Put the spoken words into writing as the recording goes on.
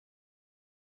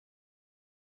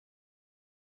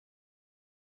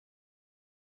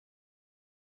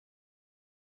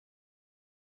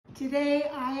Today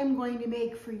I am going to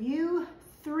make for you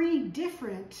 3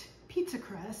 different pizza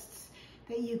crusts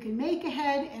that you can make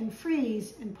ahead and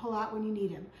freeze and pull out when you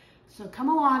need them. So come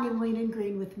along and lean in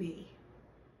green with me.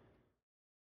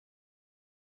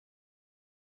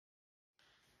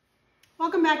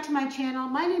 Welcome back to my channel.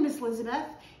 My name is Elizabeth.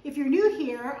 If you're new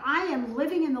here, I am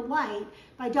living in the light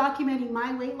by documenting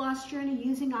my weight loss journey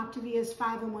using Optavia's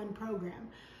 5-in-1 program.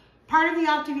 Part of the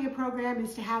Optavia program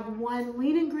is to have one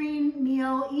lean and green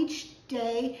meal each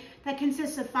day that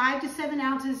consists of 5 to 7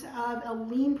 ounces of a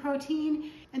lean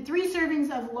protein and 3 servings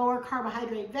of lower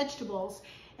carbohydrate vegetables.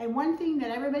 And one thing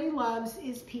that everybody loves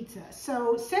is pizza.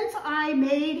 So since I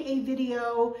made a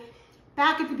video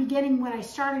back at the beginning when I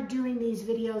started doing these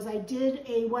videos, I did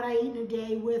a what I eat in a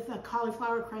day with a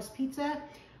cauliflower crust pizza.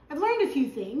 I've learned a few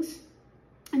things.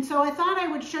 And so I thought I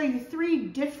would show you 3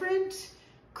 different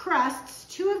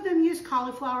crusts. 2 of them use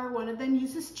cauliflower, 1 of them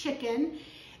uses chicken.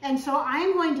 And so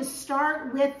I'm going to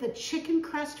start with the chicken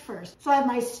crust first. So I have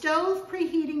my stove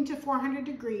preheating to 400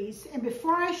 degrees. And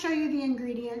before I show you the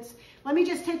ingredients, let me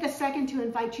just take a second to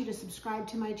invite you to subscribe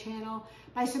to my channel.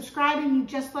 By subscribing, you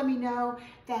just let me know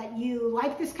that you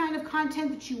like this kind of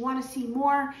content, that you want to see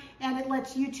more, and it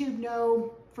lets YouTube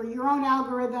know for your own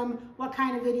algorithm what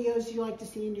kind of videos you like to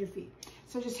see in your feed.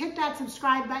 So just hit that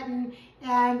subscribe button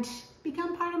and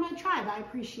become part of my tribe. I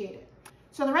appreciate it.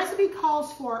 So the recipe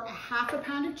calls for 1/2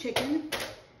 pound of chicken.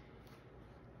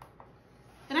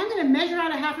 And I'm going to measure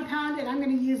out 1/2 pound, and I'm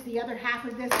going to use the other half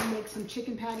of this and make some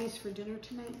chicken patties for dinner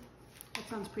tonight. That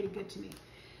sounds pretty good to me.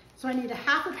 So I need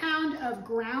 1/2 pound of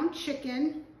ground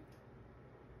chicken.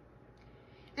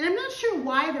 And I'm not sure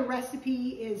why the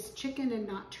recipe is chicken and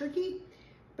not turkey,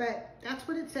 but that's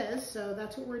what it says, so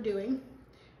that's what we're doing.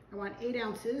 I want 8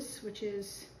 ounces, which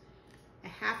is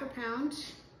 1/2 pound.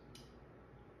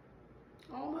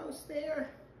 Almost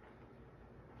there.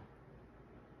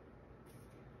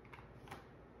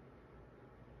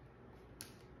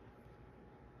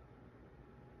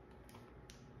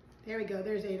 There we go,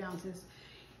 there's 8 ounces.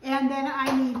 And then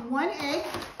I need 1 egg.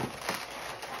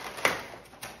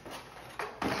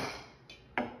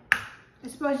 I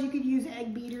suppose you could use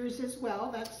egg beaters as well.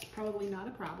 That's probably not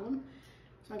a problem.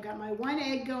 So I've got my 1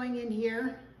 egg going in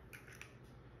here.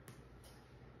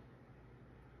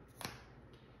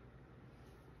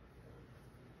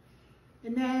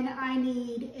 And then I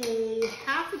need a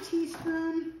 1/2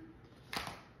 teaspoon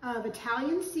of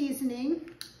Italian seasoning.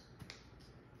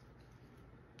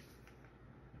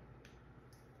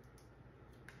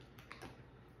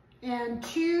 And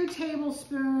 2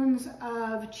 tablespoons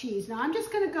of cheese. Now I'm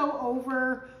just gonna go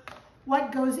over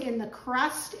what goes in the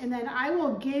crust, and then I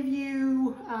will give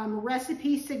you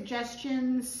recipe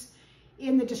suggestions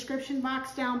in the description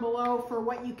box down below for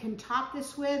what you can top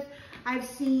this with. I've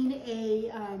seen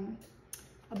a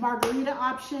margarita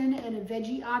option and a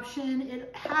veggie option.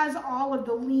 It has all of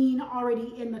the lean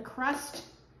already in the crust.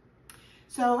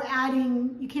 So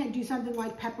adding, you can't do something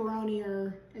like pepperoni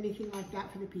or anything like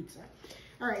that for the pizza.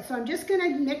 All right, so I'm just gonna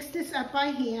mix this up by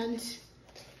hand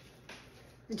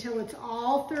until it's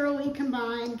all thoroughly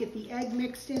combined. Get the egg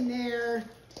mixed in there,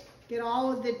 get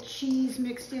all of the cheese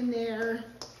mixed in there.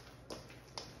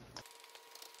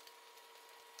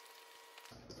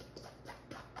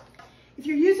 If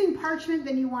you're using parchment,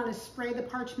 then you want to spray the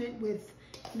parchment with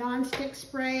non-stick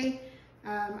spray.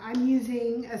 I'm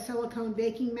using a silicone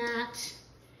baking mat.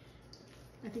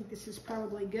 I think this is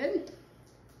probably good.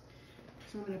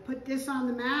 So I'm going to put this on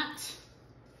the mat.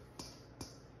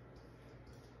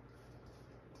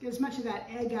 Get as much of that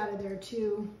egg out of there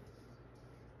too.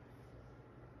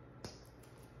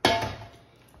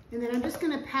 And then I'm just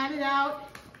going to pat it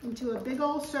out into a big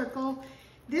old circle.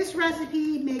 This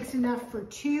recipe makes enough for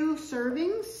 2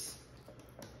 servings.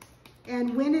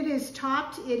 And when it is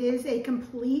topped, it is a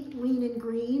complete lean and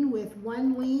green with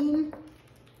 1 lean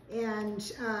and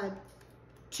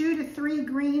 2 to 3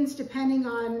 greens, depending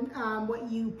on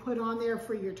what you put on there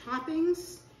for your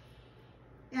toppings.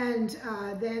 And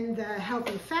then the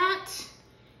healthy fat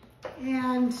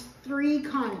and 3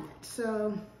 condiments.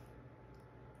 So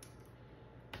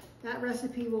that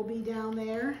recipe will be down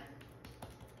there.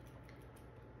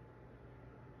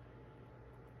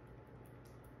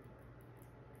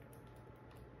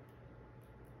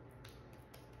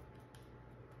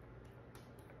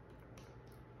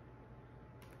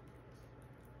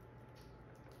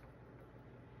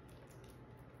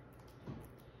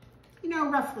 You know,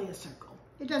 roughly a circle.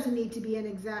 It doesn't need to be an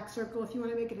exact circle. If you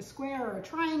want to make it a square or a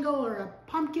triangle or a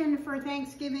pumpkin for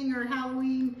Thanksgiving or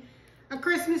Halloween, a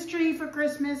Christmas tree for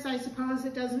Christmas, I suppose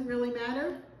it doesn't really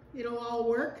matter. It'll all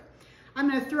work. I'm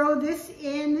going to throw this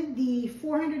in the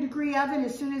 400-degree oven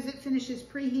as soon as it finishes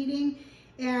preheating,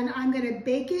 And I'm going to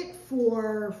bake it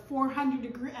for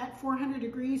 400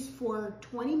 degrees for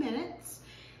 20 minutes.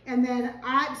 And then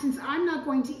since I'm not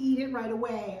going to eat it right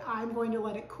away, I'm going to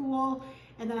let it cool,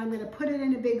 and then I'm going to put it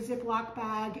in a big Ziploc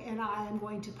bag, and I'm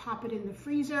going to pop it in the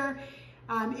freezer.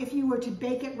 If you were to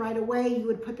bake it right away, you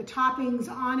would put the toppings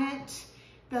on it,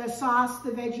 the sauce,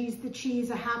 the veggies, the cheese.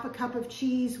 A half a cup of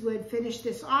cheese would finish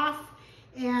this off,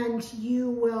 and you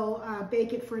will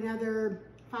bake it for another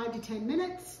 5 to 10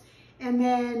 minutes. And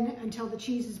then until the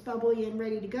cheese is bubbly and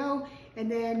ready to go. And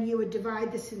then you would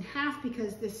divide this in half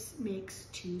because this makes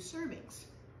 2 servings.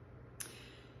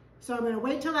 So I'm gonna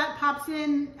wait till that pops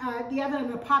in the oven. I'm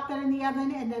gonna pop that in the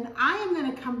oven, and then I am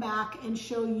gonna come back and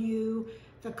show you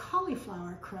the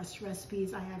cauliflower crust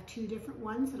recipes. I have 2 different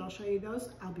ones and I'll show you those.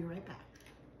 I'll be right back.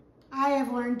 I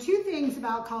have learned 2 things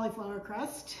about cauliflower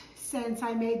crust since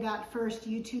I made that first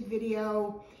YouTube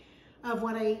video of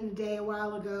what I ate in a day a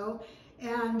while ago.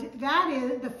 And that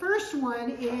is, the first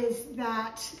one is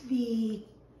that the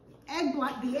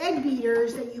egg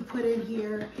beaters that you put in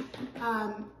here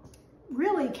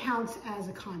really counts as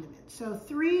a condiment. So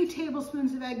 3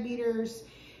 tablespoons of egg beaters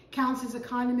counts as a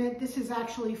condiment. This is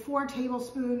actually 4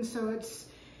 tablespoons, so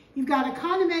you've got a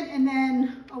condiment and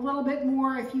then a little bit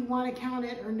more if you want to count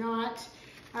it or not.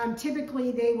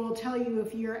 Typically they will tell you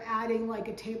if you're adding like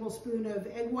a tablespoon of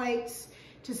egg whites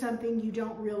to something, you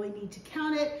don't really need to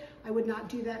count it. I would not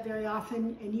do that very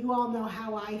often, and you all know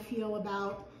how I feel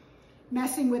about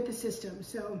messing with the system.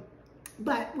 So,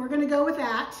 but we're gonna go with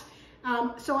that.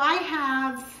 So I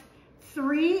have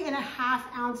 3.5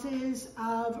 ounces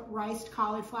of riced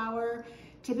cauliflower.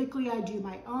 Typically I do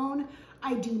my own.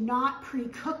 I do not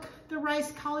pre-cook the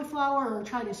riced cauliflower or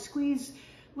try to squeeze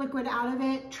liquid out of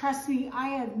it. Trust me, I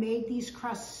have made these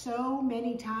crusts so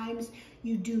many times.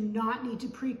 You do not need to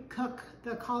pre-cook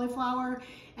the cauliflower,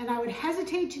 and I would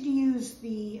hesitate to use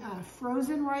the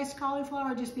frozen riced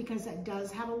cauliflower just because that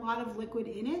does have a lot of liquid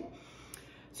in it.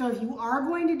 So if you are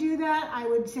going to do that, I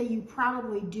would say you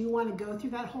probably do want to go through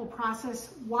that whole process.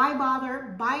 Why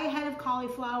bother? Buy a head of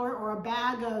cauliflower or a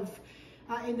bag of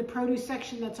in the produce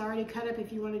section that's already cut up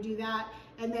if you want to do that,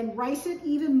 and then rice it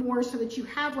even more so that you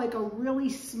have like a really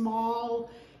small,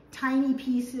 tiny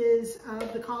pieces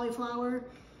of the cauliflower.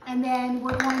 And then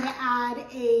we're going to add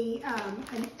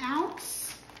an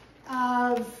ounce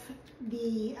of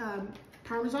the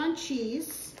Parmesan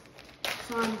cheese.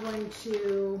 So I'm going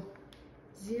to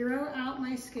zero out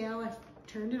my scale. I've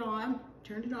turned it on,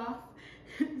 turned it off.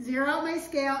 Zero out my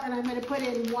scale, and I'm going to put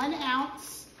in 1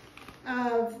 ounce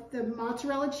of the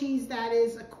mozzarella cheese. That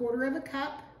is 1/4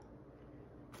 cup.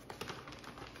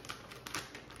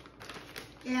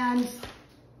 And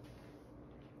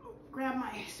grab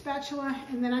my spatula,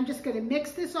 and then I'm just going to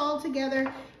mix this all together.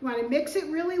 You want to mix it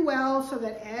really well so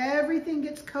that everything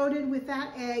gets coated with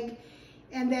that egg.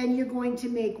 And then you're going to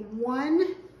make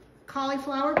 1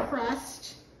 cauliflower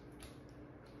crust.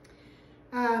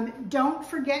 Don't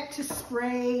forget to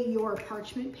spray your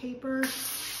parchment paper.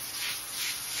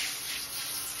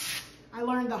 I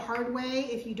learned the hard way,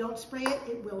 if you don't spray it,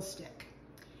 it will stick.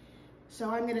 So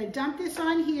I'm going to dump this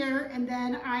on here, and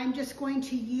then I'm just going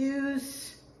to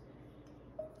use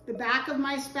the back of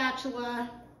my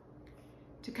spatula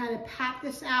to kind of pat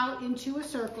this out into a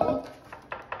circle.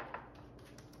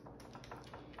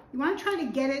 You want to try to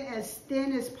get it as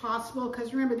thin as possible,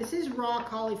 because remember, this is raw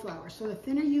cauliflower, so the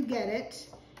thinner you get it,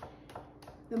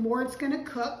 the more it's going to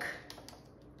cook.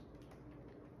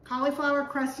 Cauliflower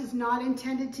crust is not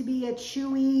intended to be a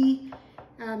chewy,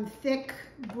 thick,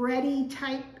 bready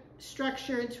type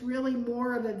structure. It's really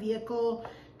more of a vehicle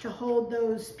to hold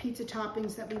those pizza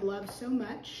toppings that we love so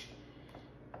much.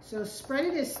 So spread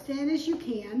it as thin as you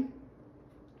can.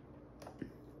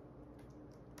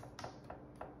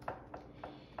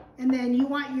 And then you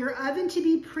want your oven to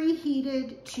be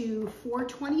preheated to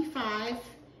 425,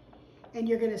 and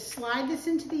you're going to slide this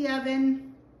into the oven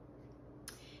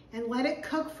and let it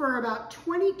cook for about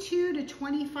 22 to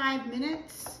 25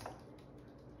 minutes.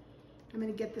 I'm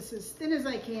going to get this as thin as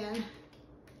I can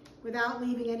without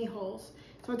leaving any holes.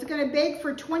 So it's going to bake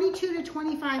for 22 to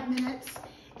 25 minutes,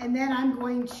 and then I'm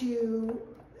going to,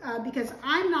 because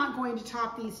I'm not going to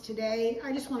top these today,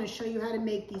 I just want to show you how to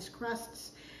make these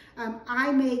crusts.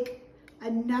 I make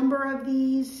a number of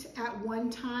these at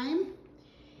one time,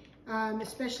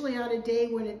 especially on a day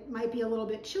when it might be a little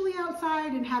bit chilly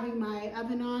outside, and having my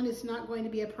oven on is not going to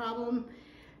be a problem,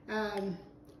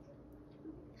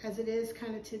 as it is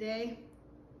kind of today.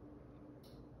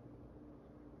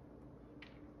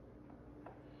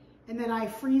 And then I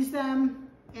freeze them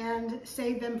and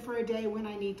save them for a day when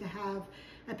I need to have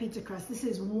a pizza crust. This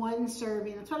is one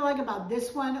serving. That's what I like about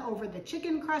this one over the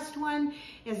chicken crust one,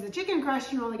 is the chicken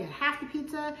crust, you only get half the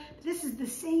pizza. This is the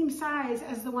same size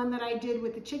as the one that I did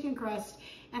with the chicken crust,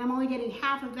 and I'm only getting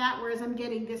half of that, whereas I'm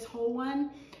getting this whole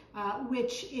one,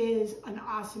 which is an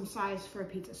awesome size for a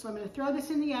pizza. So I'm gonna throw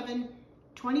this in the oven,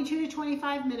 22 to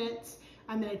 25 minutes.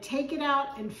 I'm gonna take it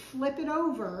out and flip it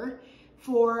over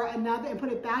for another, and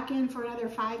put it back in for another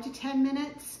 5 to 10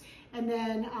 minutes. And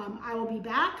then I will be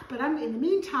back, but in the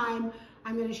meantime,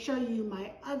 I'm gonna show you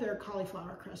my other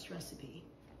cauliflower crust recipe.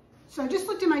 So I just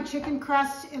looked at my chicken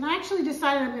crust, and I actually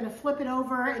decided I'm gonna flip it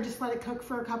over and just let it cook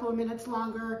for a couple of minutes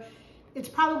longer. It's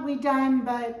probably done,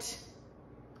 but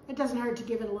it doesn't hurt to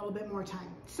give it a little bit more time.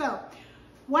 So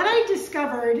what I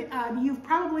discovered, you've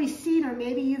probably seen, or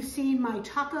maybe you've seen my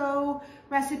taco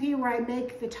recipe where I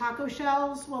make the taco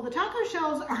shells. Well, the taco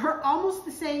shells are almost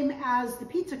the same as the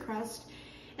pizza crust,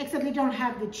 except they don't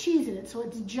have the cheese in it. So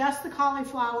it's just the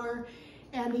cauliflower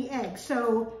and the egg.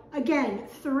 So again,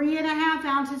 3.5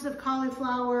 ounces of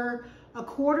cauliflower,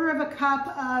 1/4 cup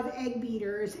of egg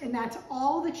beaters, and that's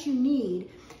all that you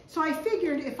need. So I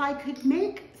figured if I could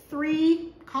make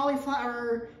 3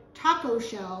 cauliflower taco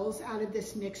shells out of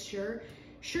this mixture,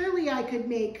 surely I could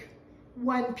make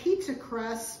 1 pizza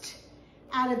crust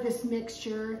out of this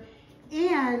mixture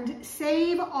and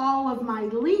save all of my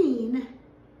lean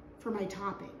for my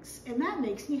toppings. And that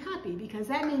makes me happy, because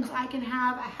that means I can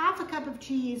have 1/2 cup of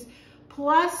cheese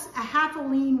plus 1/2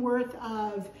 lean worth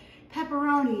of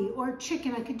pepperoni or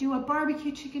chicken. I could do a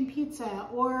barbecue chicken pizza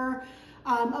or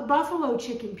a buffalo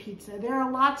chicken pizza. There are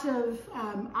lots of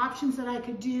options that I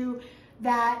could do,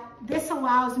 that this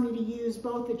allows me to use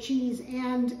both the cheese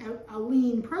and a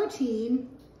lean protein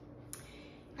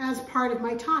as part of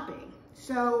my topping.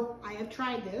 So I have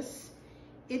tried this.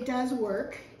 It does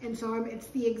work. And so it's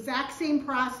the exact same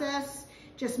process,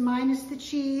 just minus the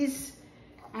cheese.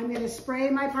 I'm gonna spray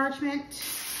my parchment.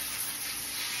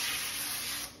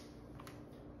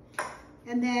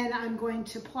 And then I'm going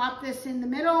to plop this in the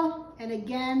middle, and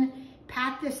again,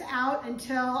 pat this out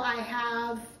until I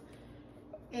have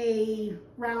a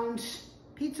round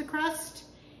pizza crust.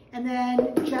 And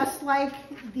then just like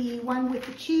the one with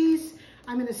the cheese,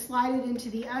 I'm gonna slide it into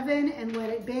the oven and let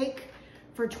it bake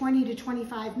for 20 to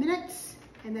 25 minutes.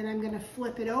 And then I'm gonna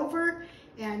flip it over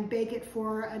and bake it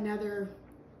for another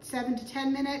 7 to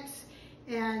 10 minutes.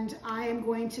 And I am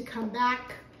going to come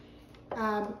back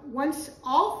once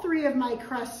all 3 of my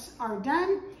crusts are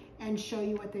done and show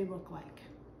you what they look like.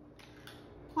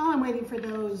 While I'm waiting for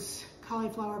those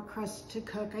cauliflower crusts to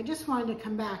cook, I just wanted to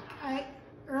come back.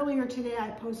 Earlier today, I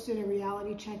posted a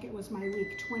reality check. It was my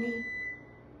week 20.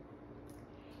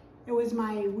 It was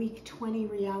my week 20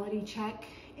 reality check.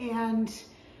 And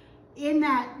in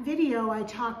that video, I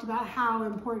talked about how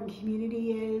important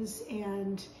community is,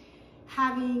 and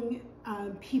having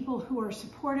people who are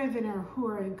supportive and who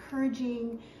are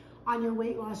encouraging on your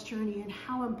weight loss journey, and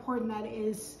how important that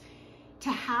is to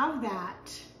have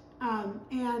that.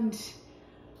 And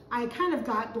I kind of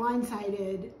got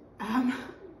blindsided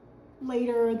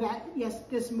later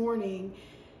this morning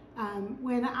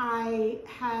when I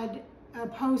had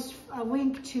a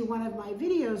link to one of my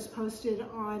videos posted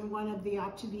on one of the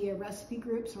Optavia recipe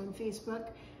groups on Facebook.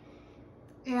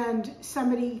 And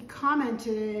somebody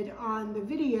commented on the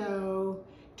video,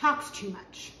 "Talks too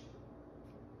much."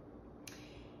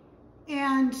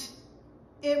 And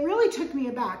it really took me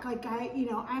aback. Like,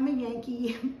 I'm a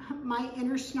Yankee. My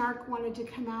inner snark wanted to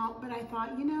come out, but I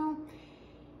thought,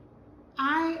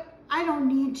 I don't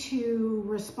need to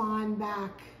respond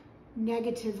back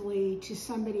negatively to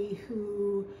somebody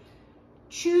who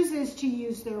chooses to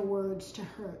use their words to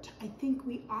hurt. I think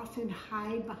we often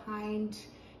hide behind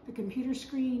the computer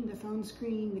screen, the phone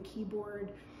screen, the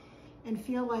keyboard, and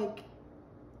feel like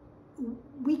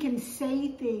we can say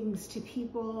things to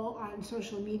people on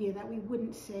social media that we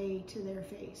wouldn't say to their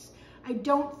face. I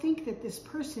don't think that this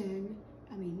person,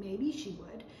 maybe she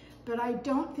would, but I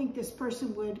don't think this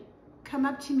person would come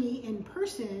up to me in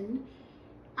person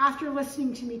after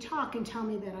listening to me talk and tell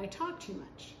me that I talk too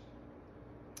much.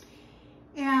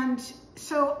 And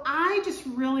so I just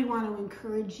really want to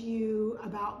encourage you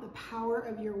about the power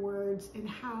of your words, and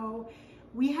how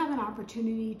we have an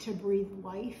opportunity to breathe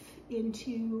life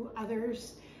into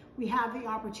others. We have the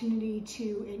opportunity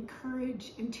to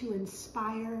encourage and to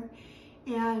inspire,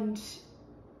 and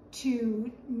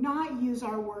to not use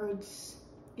our words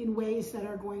in ways that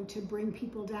are going to bring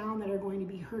people down, that are going to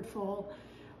be hurtful.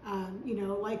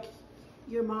 Like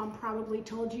your mom probably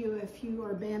told you, if you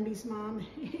are Bambi's mom,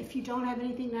 if you don't have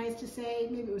anything nice to say,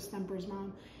 maybe it was Thumper's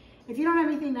mom, if you don't have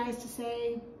anything nice to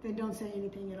say, then don't say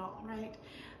anything at all, right?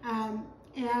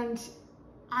 And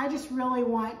I just really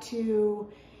want to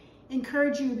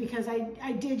encourage you, because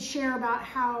I did share about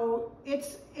how it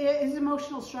is an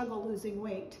emotional struggle losing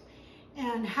weight,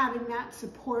 and having that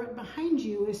support behind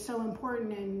you is so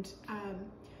important. And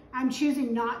I'm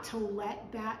choosing not to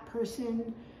let that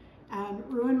person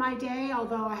ruin my day,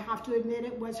 although I have to admit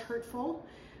it was hurtful.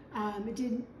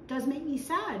 It does make me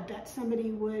sad that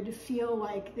somebody would feel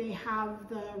like they have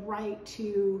the right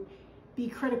to be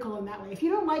critical in that way. If you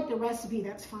don't like the recipe,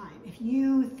 that's fine. If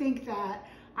you think that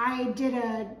I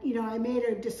made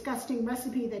a disgusting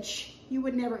recipe that you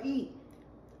would never eat,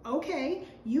 okay,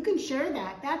 you can share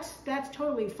that. That's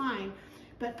totally fine.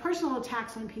 But personal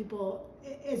attacks on people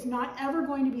is not ever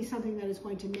going to be something that is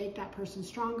going to make that person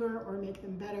stronger or make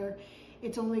them better.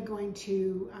 It's only going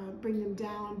to bring them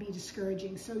down, be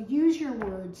discouraging. So use your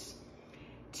words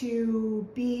to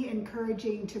be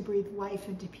encouraging, to breathe life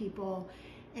into people.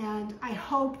 And I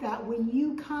hope that when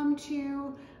you come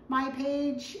to my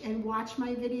page and watch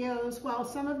my videos, well,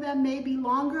 some of them may be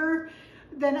longer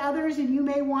than others, and you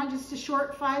may want just a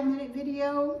short 5-minute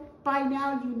video. By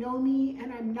now, you know me,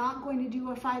 and I'm not going to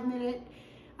do a 5-minute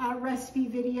recipe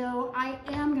video. I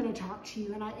am going to talk to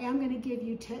you, and I am going to give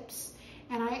you tips,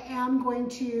 and I am going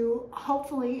to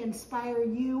hopefully inspire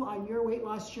you on your weight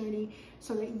loss journey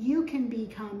so that you can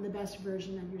become the best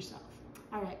version of yourself.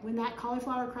 All right, when that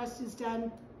cauliflower crust is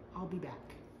done, I'll be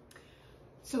back.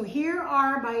 So here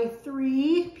are my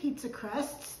 3 pizza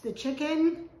crusts. The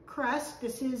chicken crust,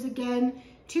 this is again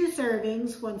 2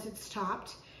 servings once it's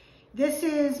topped. This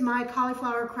is my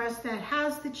cauliflower crust that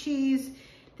has the cheese.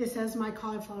 This has my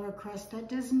cauliflower crust that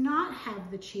does not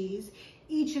have the cheese.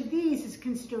 Each of these is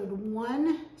considered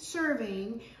 1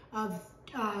 serving of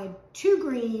 2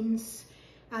 greens.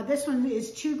 This one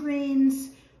is 2 greens,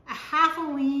 a half a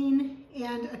lean,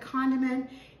 and a condiment.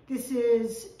 This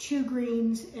is 2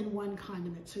 greens and 1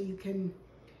 condiment. So you can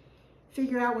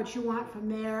figure out what you want from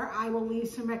there. I will leave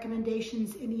some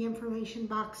recommendations in the information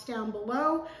box down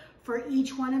below for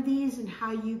each one of these and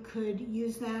how you could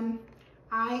use them.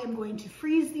 I am going to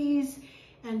freeze these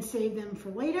and save them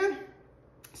for later.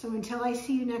 So until I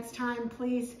see you next time,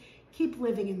 please keep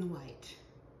living in the light.